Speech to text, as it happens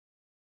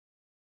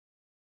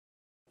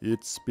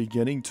It's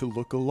beginning to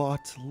look a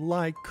lot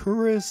like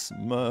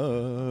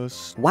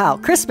Christmas. Wow,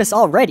 Christmas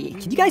already.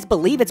 Can you guys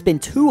believe it's been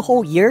 2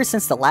 whole years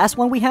since the last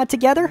one we had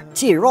together?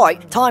 Gee,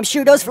 right. Time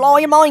sure does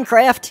fly in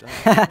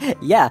Minecraft.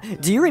 Yeah,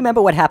 do you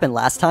remember what happened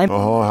last time?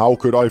 How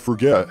could I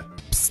forget?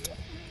 Psst.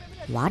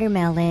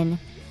 Watermelon,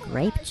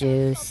 grape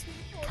juice,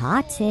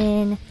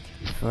 cotton,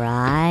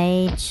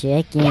 fried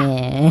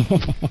chicken.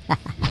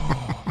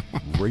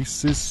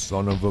 Racist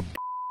son of a bitch.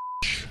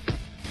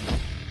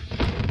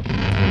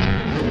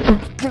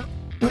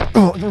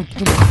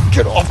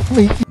 Get off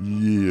me!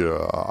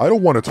 Yeah, I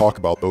don't want to talk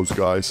about those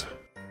guys.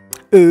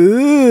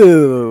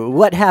 Ooh,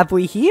 what have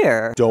we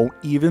here? Don't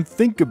even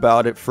think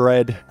about it,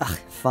 Fred. Ugh,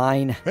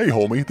 fine. Hey,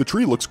 homie, the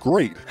tree looks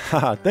great.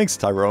 Haha, thanks,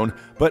 Tyrone.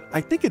 But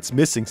I think it's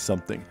missing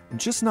something. I'm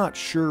just not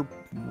sure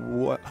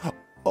what...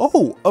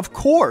 Oh, of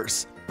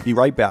course! Be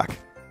right back.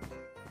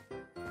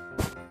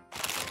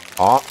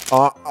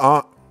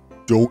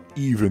 Don't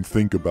even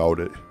think about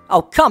it.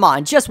 Oh, come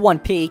on, just one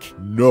peek.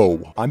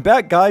 No. I'm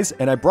back, guys,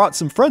 and I brought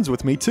some friends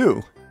with me,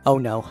 too. Oh,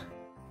 no.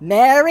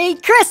 Merry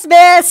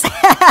Christmas!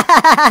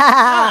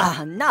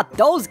 Not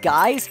those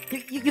guys.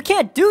 You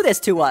can't do this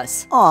to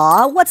us.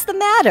 Aw, what's the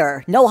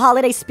matter? No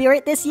holiday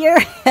spirit this year?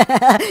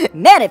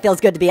 Man, it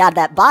feels good to be out of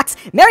that box.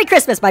 Merry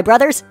Christmas, my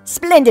brothers.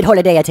 Splendid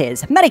holiday it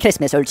is. Merry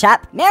Christmas, old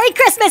chap. Merry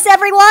Christmas,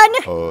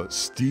 everyone!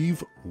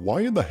 Steve,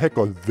 why in the heck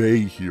are they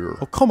here?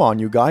 Oh, come on,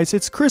 you guys.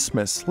 It's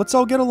Christmas. Let's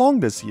all get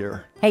along this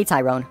year. Hey,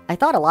 Tyrone. I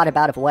thought a lot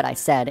about what I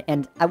said,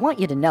 and I want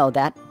you to know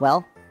that,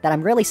 well, that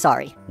I'm really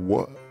sorry.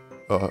 What?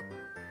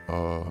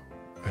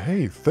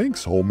 Hey,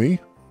 thanks, homie.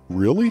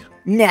 Really?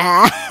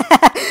 Nah.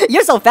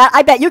 You're so fat,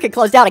 I bet you could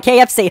close down a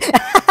KFC.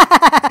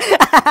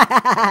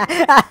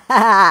 Alright,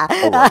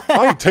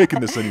 I ain't taking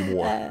this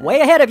anymore.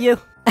 Way ahead of you.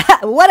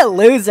 What a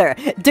loser.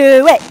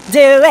 Do it,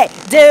 do it,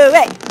 do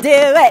it,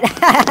 do it.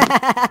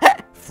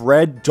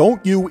 Fred,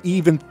 don't you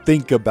even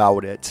think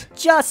about it.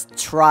 Just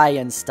try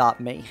and stop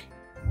me.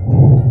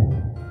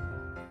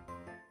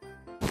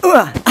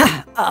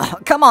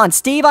 Come on,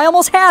 Steve, I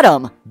almost had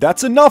him.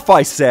 That's enough,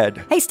 I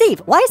said. Hey,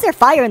 Steve, why is there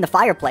fire in the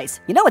fireplace?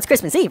 You know it's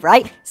Christmas Eve,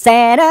 right?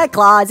 Santa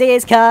Claus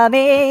is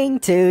coming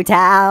to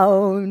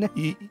town.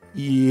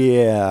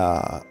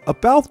 Yeah,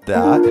 about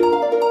that.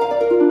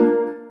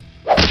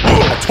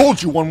 I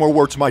told you one more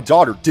word to my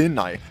daughter, didn't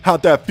I?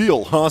 How'd that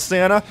feel, huh,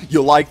 Santa?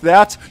 You like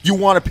that? You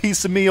want a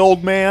piece of me,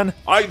 old man?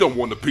 I don't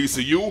want a piece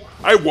of you.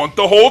 I want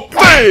the whole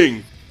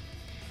thing!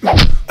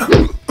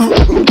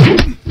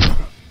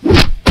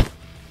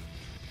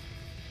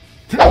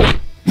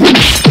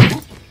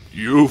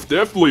 You've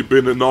definitely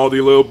been a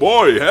naughty little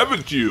boy,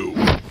 haven't you?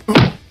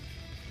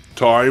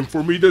 Time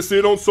for me to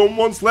sit on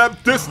someone's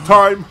lap this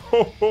time.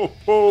 Ho, ho,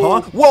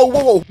 ho. Huh? Whoa,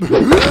 whoa,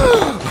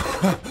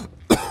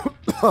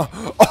 whoa.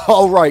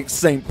 All right,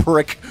 Saint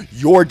Prick,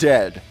 you're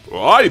dead.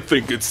 I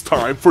think it's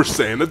time for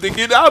Santa to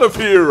get out of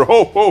here.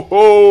 Ho, ho,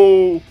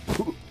 ho.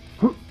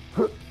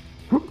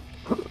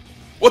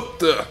 What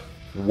the?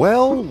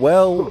 Well,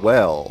 well,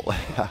 well.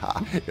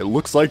 It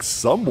looks like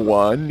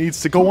someone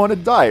needs to go on a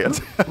diet.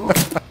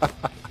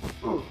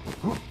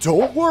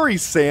 Don't worry,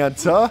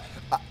 Santa.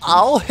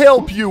 I'll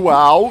help you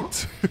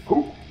out.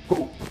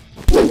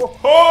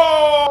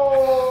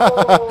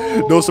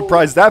 No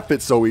surprise that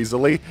fits so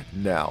easily.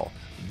 Now,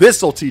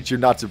 this'll teach you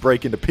not to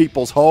break into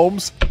people's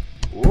homes.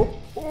 No.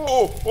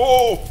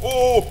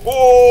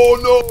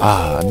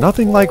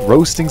 Nothing like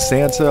roasting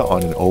Santa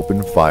on an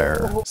open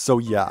fire. So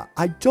yeah,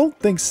 I don't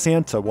think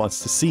Santa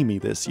wants to see me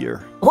this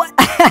year. What?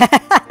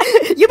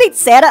 You beat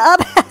Santa up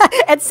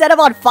and set him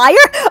on fire?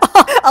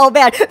 Oh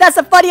man, that's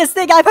the funniest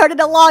thing I've heard in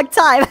a long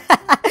time.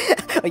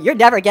 You're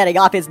never getting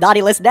off his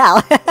naughty list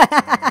now.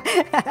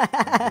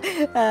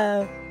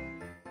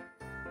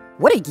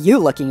 What are you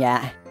looking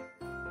at?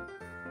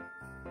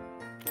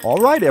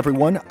 Alright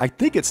everyone, I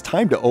think it's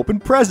time to open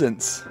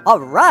presents.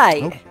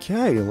 Alright.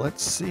 Okay,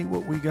 let's see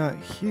what we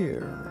got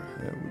here.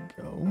 There we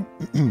go.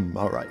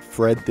 Alright,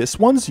 Fred, this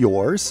one's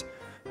yours.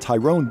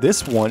 Tyrone,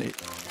 this one... Wait,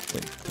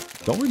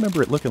 don't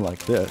remember it looking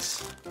like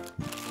this.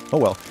 Oh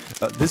well,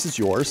 this is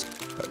yours.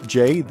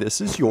 Jay, this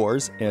is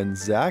yours. And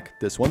Zach,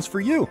 this one's for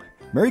you.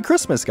 Merry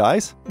Christmas,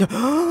 guys.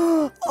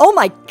 Oh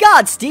my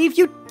god, Steve,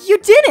 you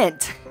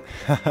didn't!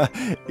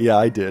 Yeah,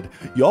 I did.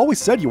 You always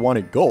said you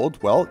wanted gold.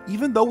 Well,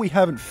 even though we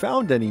haven't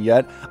found any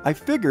yet, I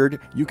figured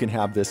you can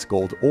have this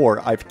gold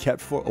ore I've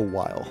kept for a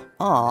while.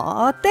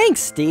 Aw, thanks,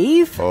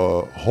 Steve.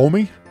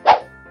 Homie?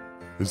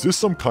 Is this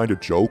some kind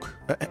of joke?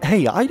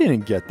 Hey, I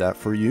didn't get that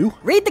for you.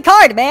 Read the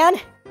card, man!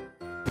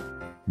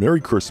 Merry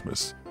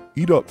Christmas.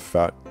 Eat up,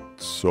 fat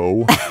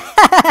so.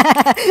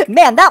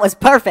 Man, that was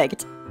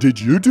perfect. Did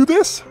you do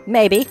this?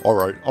 Maybe.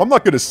 Alright, I'm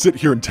not gonna sit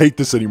here and take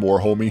this anymore,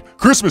 homie.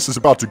 Christmas is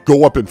about to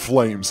go up in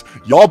flames.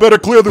 Y'all better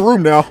clear the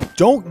room now.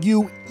 Don't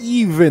you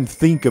even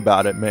think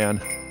about it, man.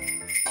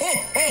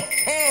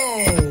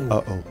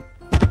 Uh-oh.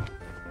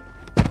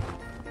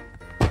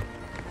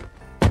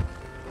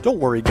 Don't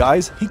worry,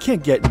 guys. He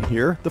can't get in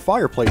here. The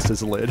fireplace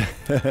is lit.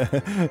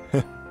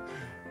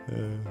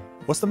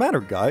 What's the matter,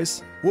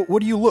 guys?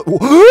 What do you look...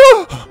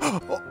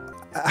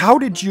 How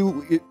did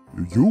you...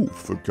 You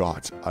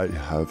forgot I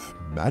have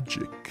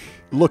magic.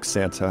 Look,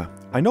 Santa,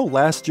 I know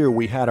last year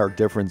we had our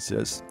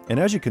differences, and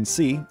as you can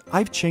see,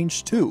 I've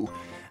changed too.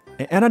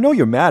 And I know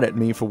you're mad at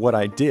me for what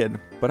I did,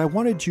 but I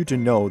wanted you to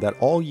know that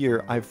all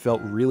year I've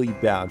felt really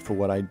bad for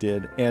what I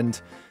did,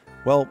 and,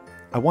 well,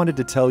 I wanted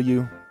to tell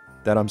you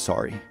that I'm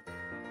sorry.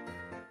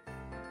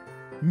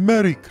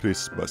 Merry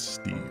Christmas,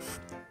 Steve.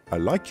 I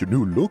like your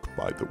new look,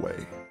 by the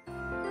way.